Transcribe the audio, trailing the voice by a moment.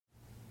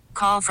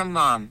Call from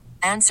mom.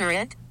 Answer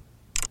it.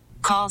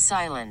 Call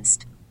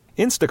silenced.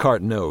 Instacart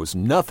knows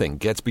nothing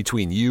gets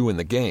between you and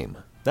the game.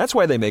 That's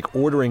why they make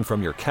ordering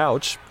from your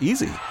couch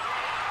easy.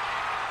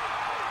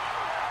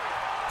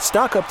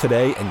 Stock up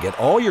today and get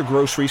all your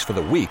groceries for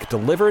the week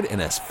delivered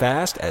in as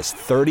fast as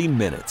 30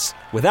 minutes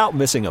without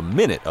missing a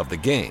minute of the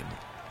game.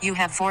 You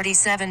have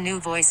 47 new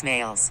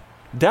voicemails.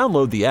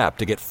 Download the app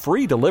to get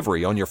free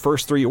delivery on your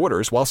first 3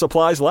 orders while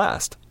supplies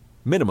last.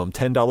 Minimum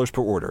 $10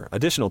 per order.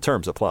 Additional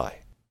terms apply.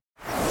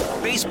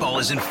 Baseball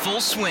is in full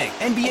swing.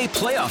 NBA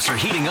playoffs are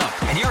heating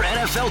up, and your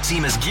NFL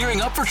team is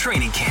gearing up for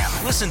training camp.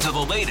 Listen to the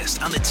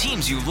latest on the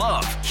teams you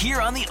love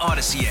here on the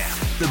Odyssey app.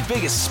 The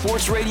biggest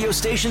sports radio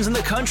stations in the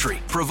country,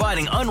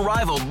 providing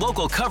unrivaled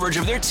local coverage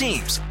of their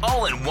teams,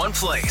 all in one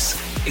place.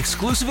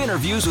 Exclusive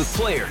interviews with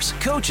players,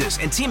 coaches,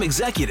 and team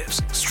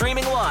executives,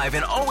 streaming live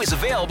and always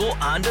available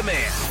on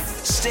demand.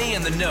 Stay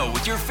in the know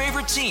with your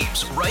favorite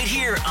teams right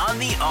here on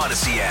the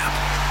Odyssey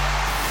app.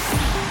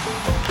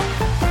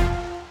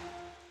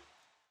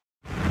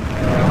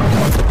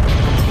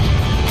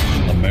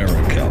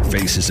 America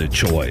faces a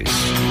choice.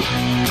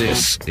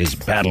 This is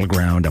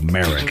Battleground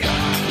America.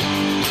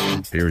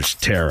 Here's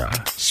Tara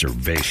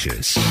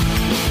Servatius.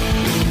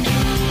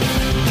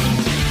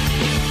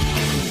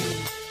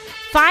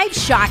 5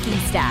 shocking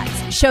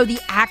stats show the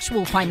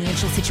actual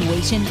financial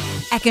situation,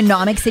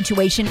 economic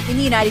situation in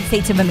the United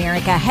States of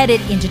America headed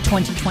into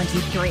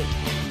 2023.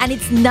 And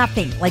it's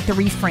nothing like the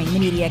refrain the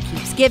media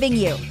keeps giving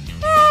you.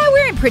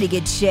 We're in pretty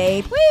good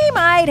shape. We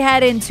might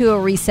head into a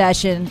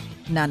recession.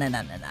 No.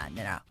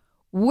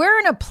 We're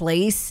in a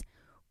place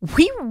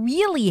we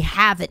really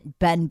haven't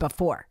been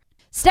before.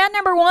 Stat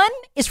number 1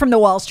 is from the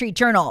Wall Street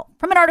Journal,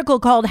 from an article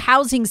called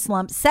Housing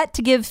Slump Set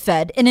to Give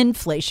Fed an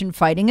Inflation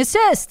Fighting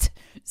Assist.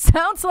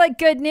 Sounds like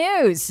good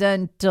news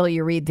until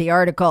you read the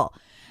article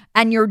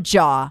and your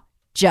jaw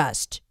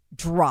just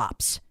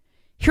drops.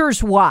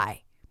 Here's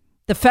why.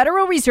 The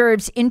Federal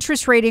Reserve's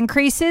interest rate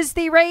increases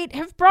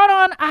have brought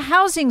on a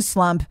housing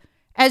slump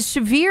as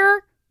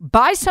severe,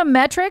 by some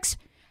metrics,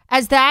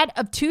 as that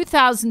of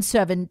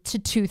 2007 to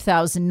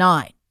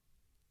 2009.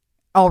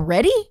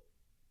 Already?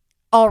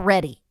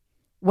 Wait.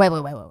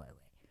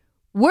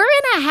 We're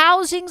in a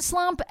housing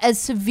slump as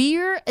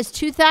severe as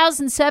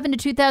 2007 to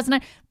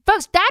 2009.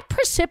 Folks, that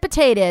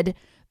precipitated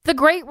the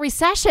Great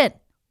Recession.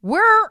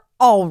 We're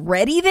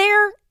already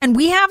there, and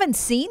we haven't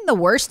seen the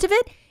worst of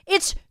it.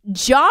 It's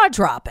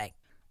jaw-dropping.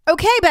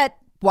 Okay, but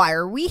why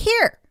are we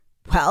here?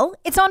 Well,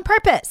 it's on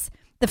purpose.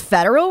 The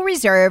Federal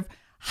Reserve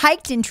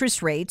hiked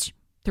interest rates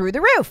through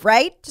the roof,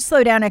 right? To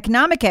slow down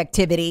economic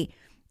activity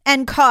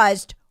and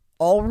caused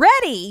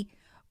already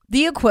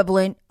the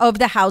equivalent of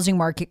the housing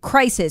market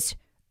crisis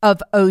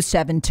of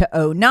 07 to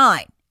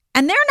 09.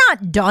 And they're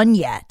not done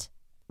yet.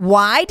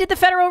 Why did the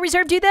Federal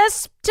Reserve do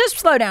this? To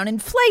slow down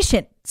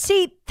inflation.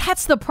 See,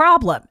 that's the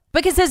problem.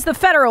 Because as the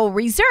Federal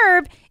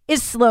Reserve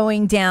is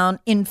slowing down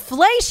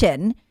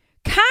inflation,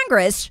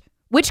 Congress,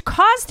 which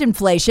caused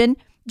inflation,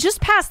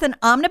 just passed an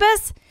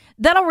omnibus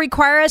that'll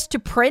require us to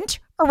print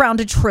around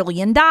 $1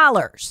 trillion.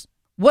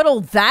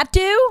 What'll that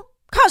do?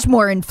 Cause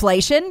more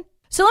inflation.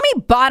 So let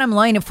me bottom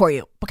line it for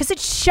you, because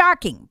it's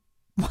shocking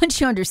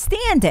once you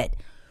understand it.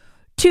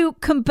 To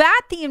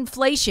combat the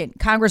inflation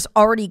Congress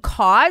already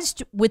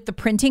caused with the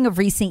printing of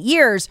recent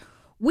years,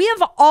 we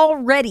have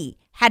already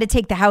had to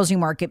take the housing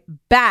market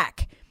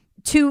back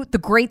to the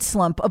great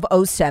slump of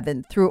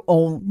 07 through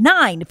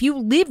 09. If you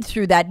lived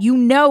through that, you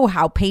know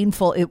how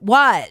painful it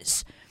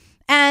was.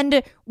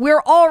 And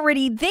we're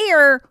already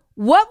there.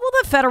 What will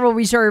the Federal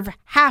Reserve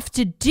have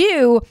to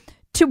do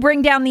to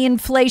bring down the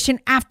inflation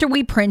after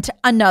we print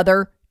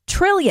another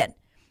trillion?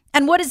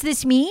 And what does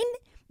this mean?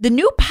 The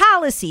new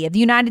policy of the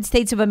United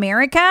States of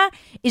America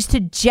is to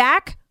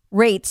jack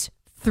rates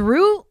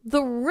through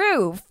the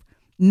roof,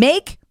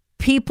 make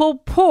people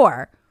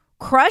poor,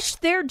 crush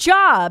their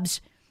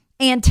jobs,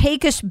 and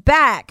take us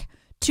back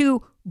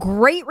to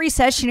great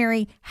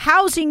recessionary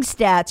housing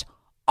stats,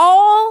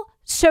 all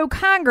so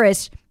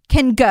Congress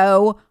can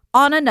go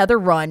on another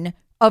run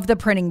of the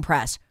printing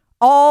press,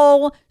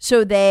 all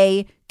so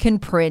they can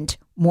print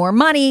more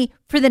money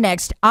for the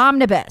next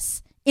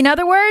omnibus. In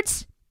other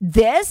words,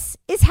 this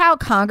is how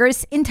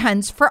Congress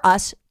intends for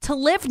us to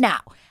live now.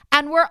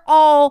 And we're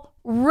all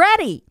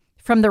ready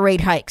from the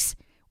rate hikes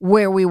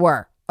where we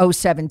were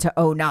 07 to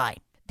 09.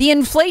 The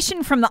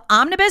inflation from the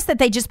omnibus that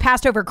they just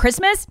passed over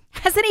Christmas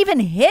hasn't even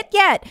hit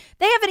yet.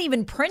 They haven't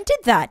even printed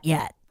that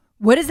yet.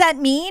 What does that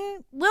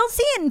mean? We'll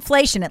see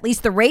inflation, at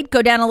least the rate,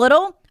 go down a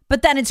little,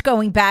 but then it's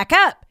going back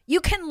up. You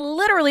can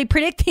literally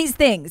predict these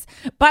things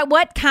by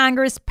what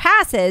Congress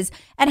passes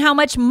and how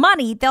much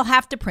money they'll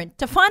have to print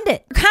to fund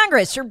it.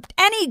 Congress or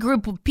any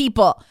group of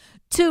people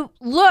to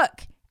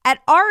look at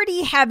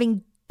already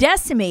having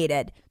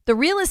decimated the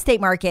real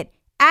estate market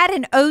at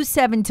an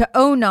 07 to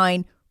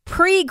 09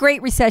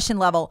 pre-Great Recession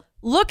level.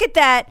 Look at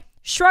that,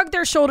 shrug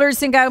their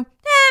shoulders and go,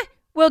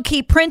 we'll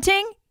keep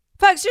printing.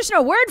 Folks, there's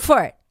no word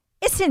for it.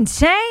 It's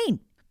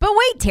insane. But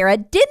wait, Tara,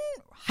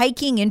 didn't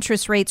hiking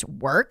interest rates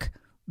work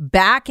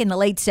back in the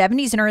late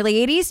 70s and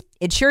early 80s?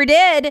 It sure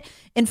did.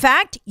 In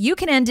fact, you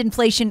can end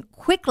inflation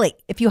quickly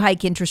if you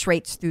hike interest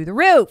rates through the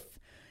roof.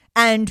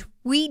 And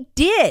we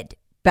did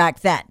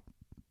back then.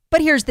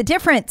 But here's the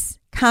difference.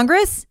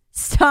 Congress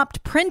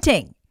stopped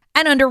printing.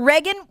 And under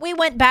Reagan, we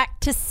went back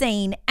to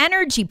sane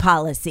energy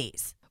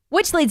policies,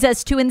 which leads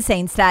us to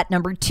insane stat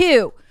number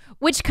 2,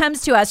 which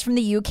comes to us from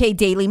the UK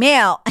Daily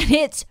Mail. And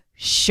it's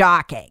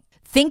shocking.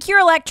 Think your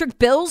electric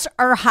bills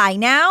are high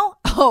now?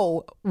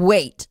 Oh,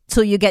 wait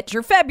till you get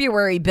your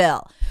February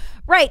bill.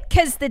 Right,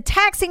 because the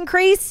tax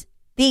increase,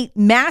 the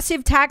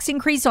massive tax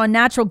increase on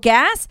natural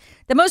gas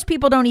that most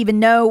people don't even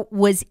know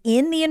was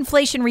in the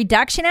Inflation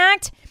Reduction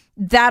Act,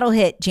 that'll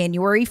hit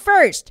January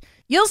 1st.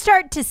 You'll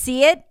start to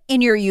see it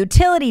in your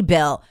utility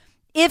bill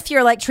if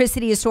your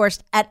electricity is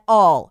sourced at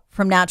all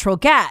from natural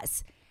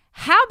gas.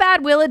 How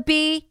bad will it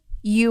be?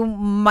 You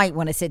might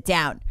want to sit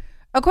down.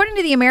 According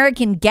to the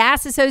American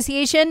Gas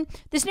Association,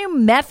 this new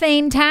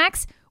methane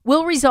tax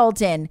will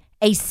result in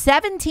a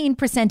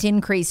 17%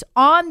 increase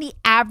on the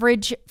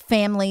average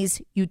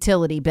family's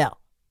utility bill.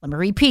 Let me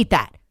repeat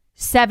that.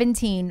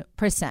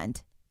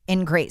 17%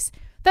 increase.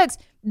 Folks,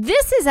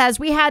 this is as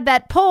we had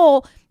that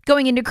poll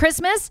going into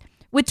Christmas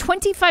with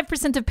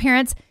 25% of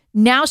parents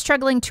now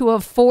struggling to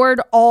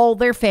afford all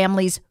their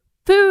family's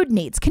food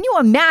needs. Can you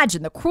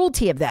imagine the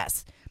cruelty of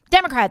this?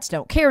 Democrats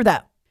don't care, though.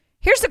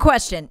 Here's the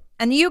question,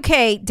 and the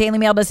UK Daily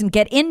Mail doesn't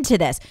get into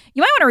this.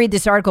 You might want to read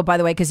this article, by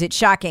the way, because it's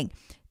shocking.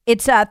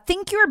 It's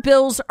think your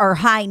bills are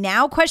high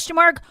now, ?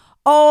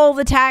 All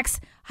the tax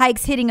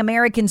hikes hitting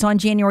Americans on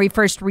January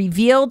 1st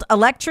revealed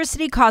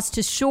electricity costs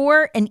to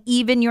shore and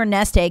even your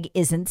nest egg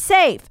isn't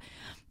safe.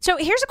 So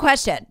here's a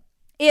question.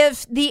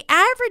 If the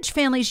average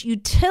family's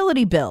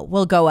utility bill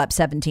will go up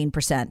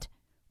 17%,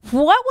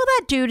 what will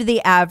that do to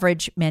the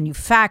average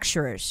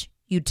manufacturer's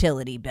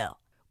utility bill?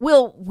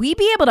 Will we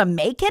be able to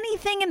make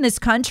anything in this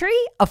country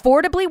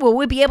affordably? Will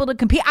we be able to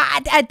compete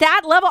at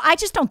that level? I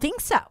just don't think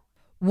so.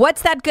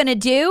 What's that going to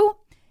do?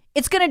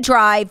 It's going to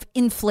drive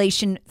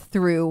inflation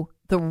through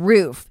the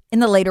roof in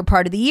the later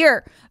part of the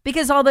year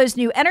because all those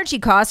new energy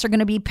costs are going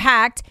to be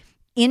packed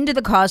into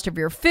the cost of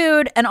your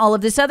food and all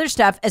of this other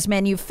stuff as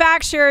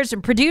manufacturers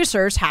and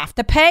producers have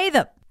to pay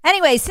them.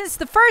 Anyway, since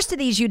the first of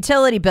these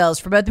utility bills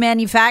for both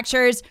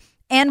manufacturers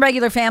and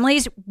regular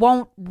families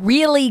won't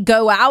really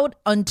go out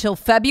until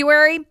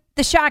February,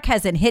 the shock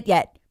hasn't hit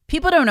yet.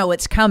 People don't know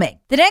what's coming.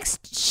 The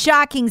next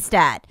shocking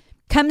stat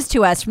comes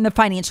to us from the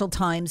Financial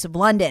Times of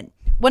London,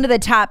 one of the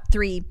top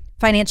 3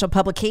 financial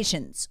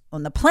publications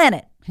on the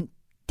planet,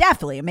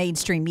 definitely a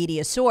mainstream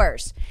media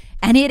source,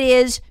 and it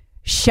is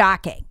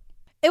shocking.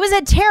 It was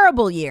a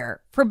terrible year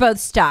for both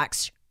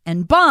stocks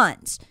and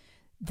bonds,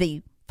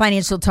 the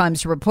Financial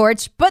Times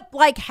reports, but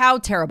like how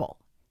terrible?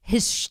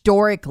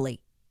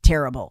 Historically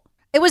terrible.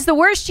 It was the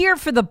worst year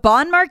for the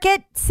bond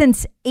market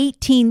since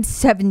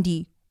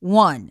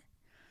 1871.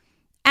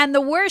 And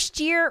the worst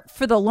year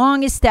for the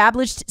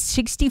long-established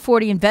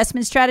 60-40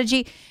 investment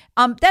strategy.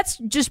 That's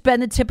just been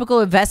the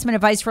typical investment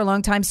advice for a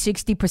long time.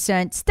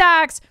 60%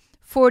 stocks,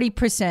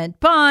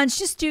 40% bonds.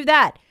 Just do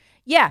that.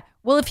 Yeah.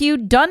 Well, if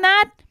you'd done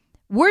that,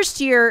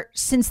 worst year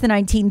since the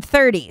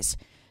 1930s.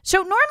 So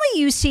normally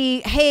you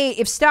see, hey,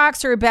 if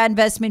stocks are a bad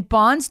investment,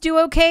 bonds do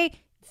okay.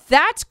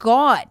 That's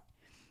gone.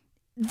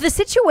 The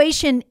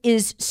situation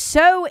is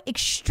so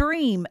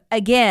extreme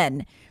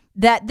again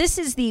that this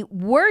is the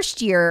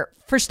worst year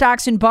for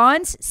stocks and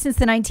bonds since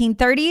the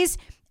 1930s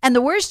and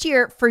the worst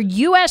year for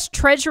U.S.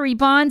 Treasury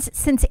bonds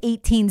since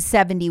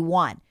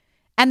 1871.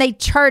 And they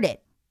chart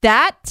it.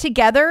 That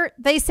together,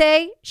 they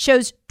say,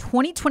 shows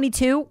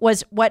 2022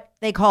 was what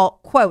they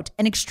call, quote,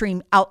 an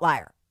extreme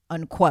outlier,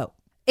 unquote.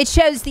 It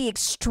shows the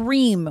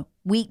extreme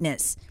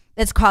weakness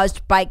that's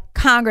caused by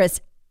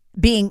Congress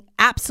being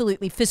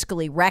absolutely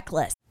fiscally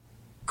reckless.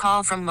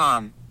 Call from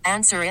mom.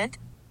 Answer it.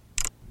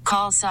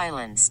 Call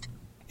silenced.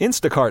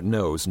 Instacart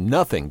knows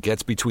nothing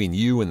gets between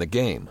you and the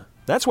game.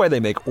 That's why they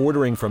make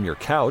ordering from your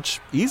couch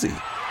easy.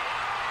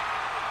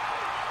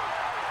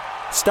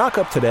 Stock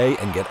up today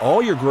and get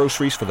all your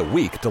groceries for the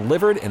week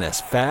delivered in as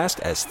fast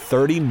as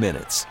 30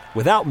 minutes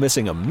without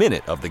missing a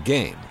minute of the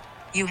game.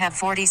 You have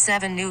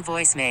 47 new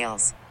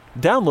voicemails.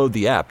 Download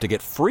the app to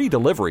get free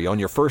delivery on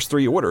your first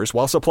 3 orders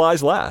while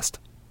supplies last.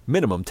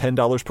 Minimum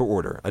 $10 per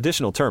order.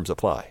 Additional terms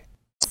apply.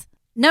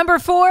 Number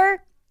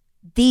 4,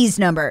 these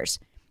numbers.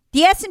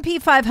 The S&P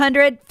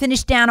 500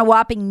 finished down a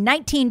whopping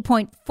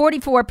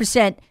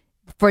 19.44%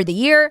 for the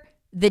year.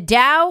 The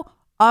Dow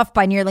off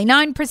by nearly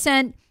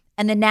 9%,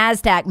 and the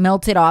NASDAQ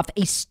melted off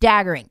a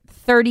staggering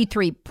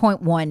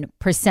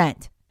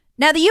 33.1%.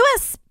 Now, the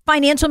U.S.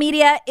 financial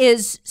media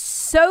is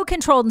so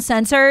controlled and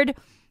censored,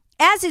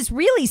 as is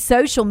really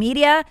social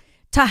media,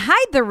 to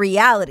hide the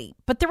reality.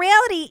 But the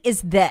reality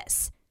is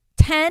this: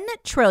 10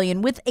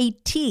 trillion with a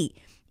T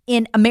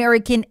in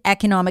American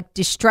economic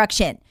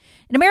destruction.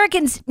 And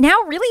Americans now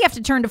really have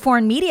to turn to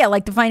foreign media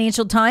like the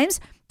Financial Times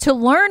to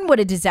learn what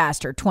a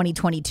disaster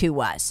 2022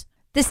 was.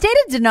 The state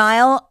of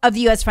denial of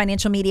the U.S.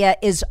 financial media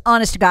is,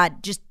 honest to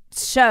God, just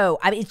so,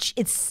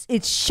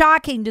 it's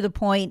shocking to the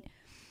point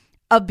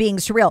of being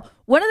surreal.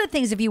 One of the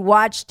things, if you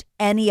watched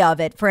any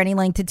of it for any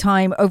length of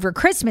time over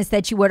Christmas,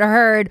 that you would have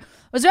heard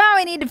was, oh,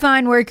 we need to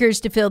find workers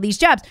to fill these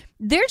jobs.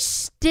 They're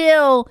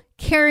still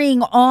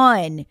carrying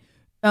on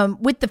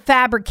with the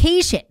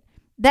fabrication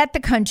that the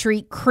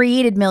country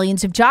created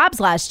millions of jobs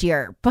last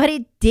year, but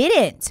it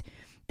didn't.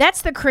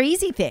 That's the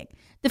crazy thing.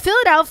 The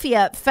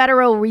Philadelphia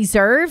Federal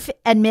Reserve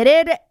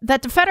admitted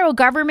that the federal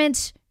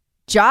government's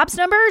jobs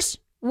numbers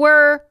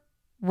were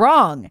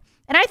wrong.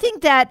 And I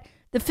think that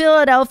the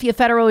Philadelphia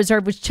Federal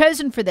Reserve was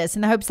chosen for this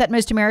in the hopes that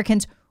most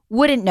Americans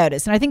wouldn't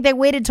notice. And I think they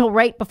waited till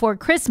right before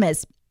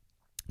Christmas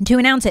to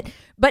announce it.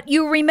 But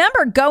you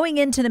remember going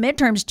into the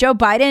midterms, Joe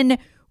Biden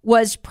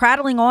was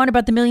prattling on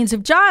about the millions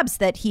of jobs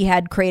that he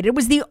had created. It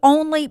was the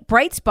only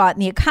bright spot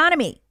in the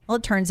economy. Well,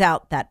 it turns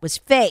out that was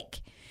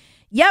fake.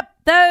 Yep,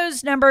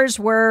 those numbers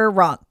were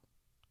wrong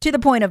to the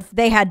point of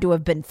they had to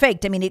have been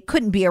faked. I mean, it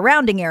couldn't be a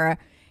rounding error.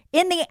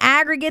 In the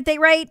aggregate, they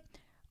write,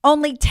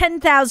 only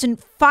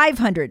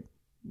 10,500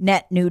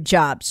 net new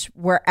jobs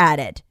were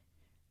added.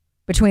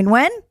 Between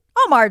when?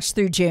 Oh, March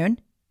through June.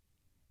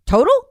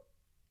 Total.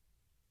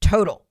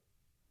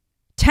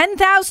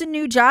 10,000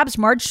 new jobs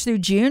March through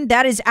June.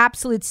 That is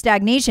absolute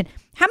stagnation.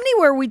 How many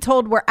were we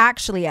told were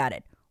actually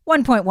added?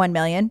 1.1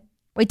 million.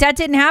 Wait, that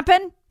didn't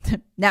happen?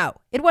 No,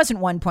 it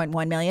wasn't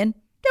 1.1 million.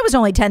 There was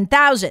only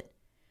 10,000.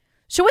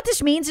 So what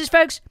this means is,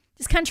 folks,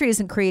 this country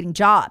isn't creating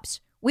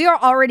jobs. We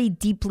are already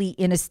deeply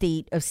in a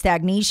state of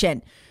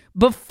stagnation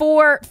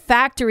before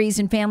factories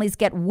and families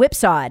get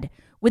whipsawed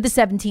with a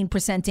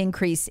 17%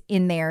 increase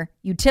in their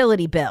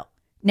utility bill.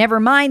 Never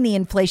mind the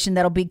inflation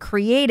that'll be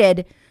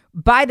created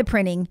by the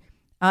printing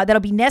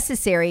that'll be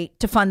necessary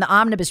to fund the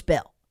omnibus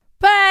bill.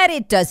 But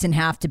it doesn't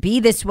have to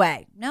be this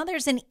way. Now,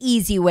 there's an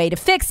easy way to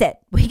fix it.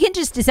 We can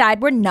just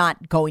decide we're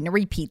not going to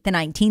repeat the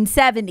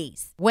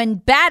 1970s, when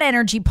bad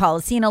energy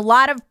policy and a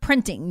lot of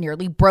printing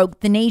nearly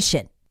broke the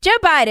nation. Joe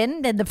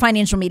Biden and the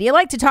financial media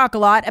like to talk a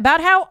lot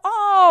about how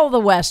all the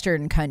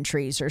Western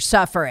countries are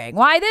suffering.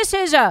 Why, this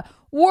is a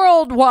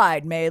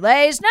worldwide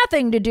melee. It's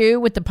nothing to do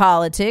with the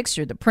politics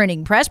or the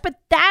printing press, but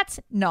that's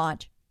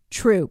not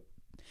true.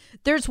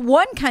 There's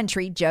one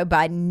country Joe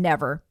Biden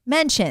never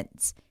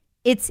mentions.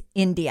 It's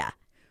India.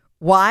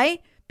 Why?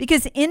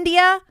 Because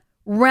India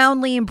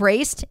roundly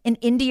embraced an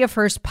India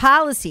First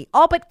policy,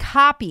 all but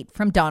copied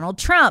from Donald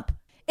Trump.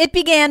 It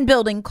began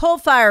building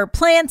coal-fired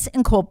plants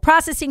and coal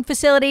processing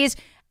facilities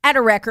at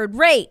a record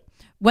rate.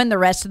 When the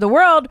rest of the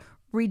world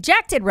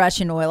rejected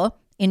Russian oil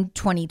in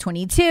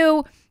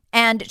 2022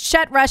 and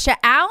shut Russia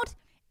out,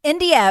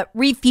 India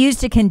refused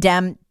to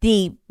condemn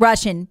the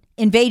Russian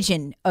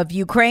invasion of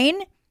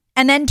Ukraine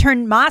and then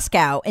turned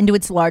Moscow into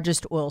its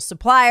largest oil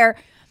supplier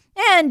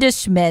and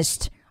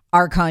dismissed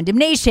our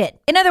condemnation.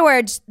 In other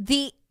words,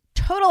 the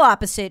total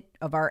opposite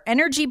of our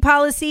energy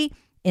policy.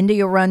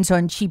 India runs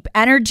on cheap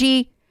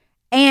energy,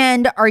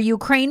 and our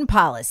Ukraine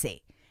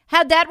policy.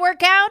 How'd that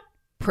work out?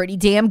 Pretty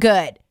damn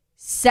good.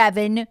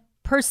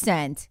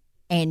 7%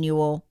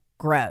 annual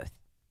growth.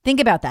 Think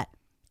about that.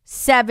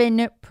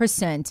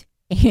 7%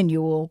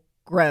 annual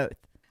growth.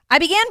 I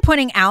began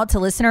pointing out to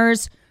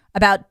listeners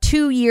about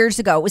 2 years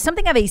ago. It was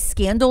something of a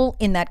scandal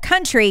in that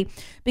country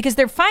because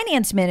their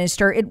finance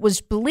minister, it was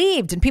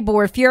believed, and people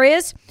were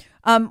furious,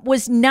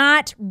 was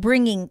not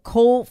bringing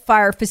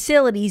coal-fired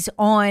facilities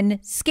on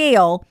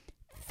scale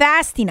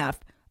fast enough,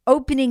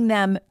 opening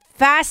them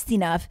fast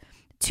enough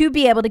to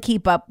be able to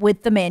keep up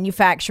with the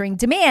manufacturing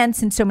demand,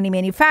 since so many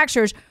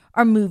manufacturers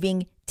are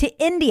moving to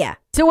India.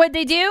 So what'd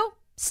they do?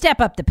 Step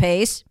up the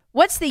pace.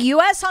 What's the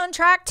U.S. on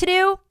track to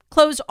do?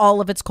 Close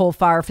all of its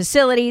coal-fired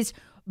facilities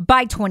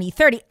by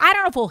 2030. I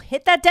don't know if we'll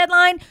hit that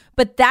deadline,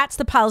 but that's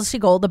the policy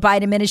goal of the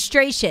Biden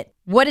administration.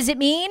 What does it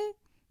mean?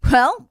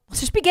 Well,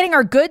 let's just be getting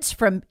our goods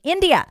from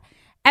India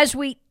as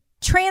we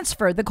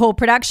transfer the coal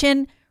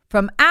production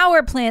from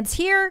our plants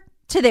here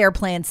to their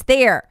plants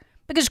there,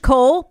 because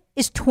coal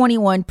is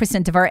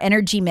 21% of our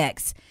energy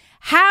mix.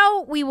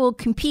 How we will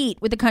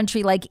compete with a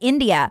country like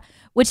India,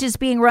 which is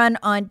being run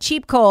on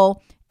cheap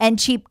coal and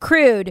cheap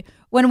crude,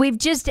 when we've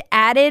just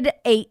added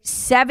a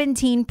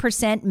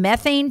 17%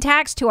 methane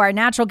tax to our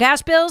natural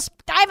gas bills?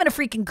 I haven't a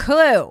freaking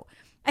clue.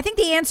 I think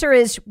the answer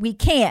is we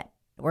can't.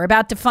 We're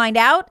about to find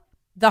out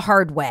the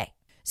hard way.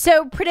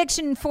 So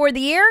prediction for the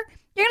year,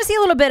 you're going to see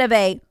a little bit of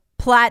a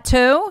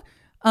plateau,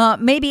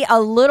 maybe a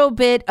little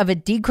bit of a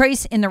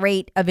decrease in the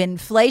rate of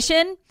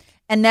inflation,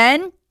 and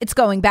then it's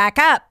going back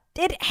up.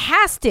 It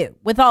has to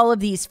with all of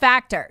these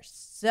factors.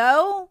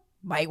 So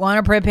might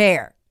want to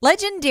prepare.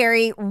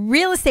 Legendary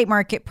real estate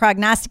market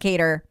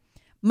prognosticator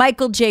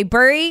Michael J.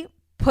 Burry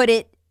put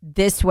it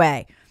this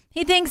way.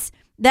 He thinks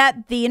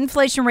that the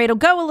inflation rate will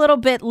go a little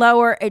bit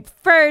lower at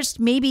first,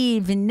 maybe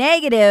even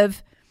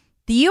negative.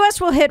 The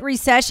U.S. will hit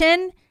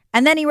recession,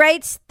 and then he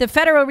writes, the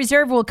Federal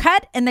Reserve will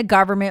cut and the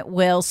government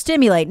will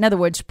stimulate. In other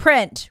words,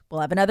 print.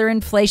 We'll have another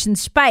inflation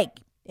spike.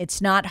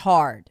 It's not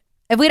hard.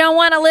 If we don't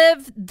want to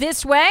live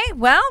this way,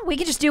 well, we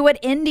can just do what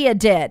India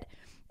did.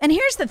 And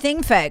here's the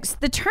thing, folks.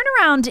 The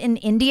turnaround in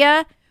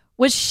India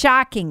was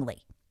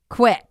shockingly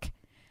quick.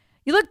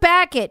 You look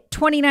back at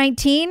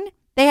 2019,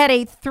 they had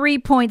a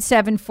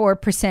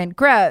 3.74%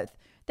 growth.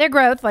 Their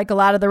growth, like a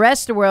lot of the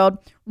rest of the world,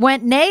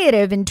 went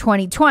negative in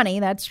 2020.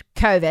 That's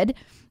COVID.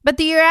 But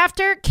the year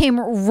after came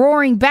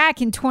roaring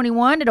back in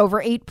 21 at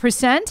over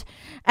 8%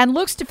 and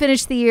looks to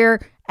finish the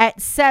year at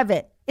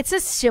 7%. It's a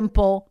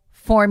simple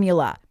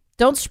formula.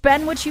 Don't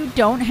spend what you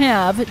don't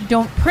have.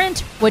 Don't print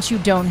what you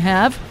don't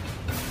have.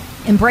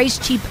 Embrace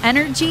cheap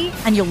energy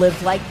and you'll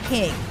live like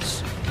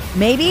kings.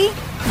 Maybe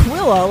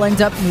we'll all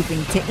end up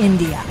moving to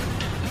India.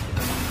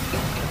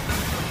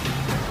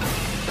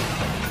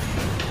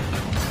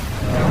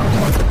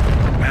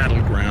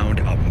 Battleground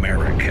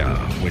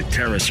America with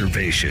Tara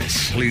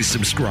Servatius. Please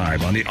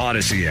subscribe on the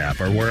Odyssey app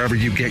or wherever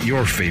you get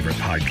your favorite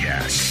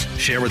podcasts.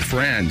 Share with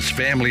friends,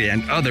 family,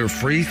 and other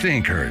free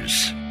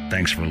thinkers.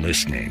 Thanks for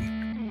listening.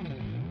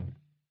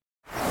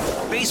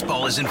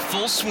 Baseball is in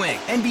full swing.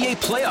 NBA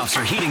playoffs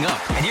are heating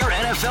up, and your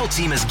NFL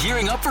team is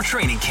gearing up for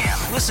training camp.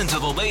 Listen to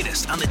the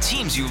latest on the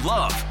teams you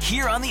love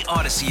here on the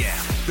Odyssey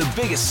app. The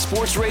biggest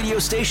sports radio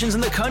stations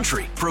in the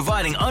country,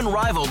 providing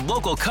unrivaled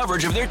local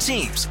coverage of their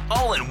teams,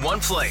 all in one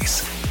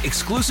place.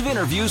 Exclusive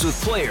interviews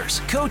with players,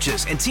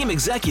 coaches, and team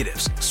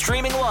executives,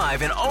 streaming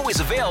live and always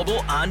available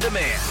on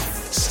demand.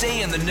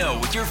 Stay in the know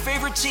with your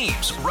favorite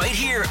teams right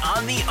here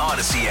on the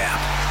Odyssey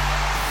app.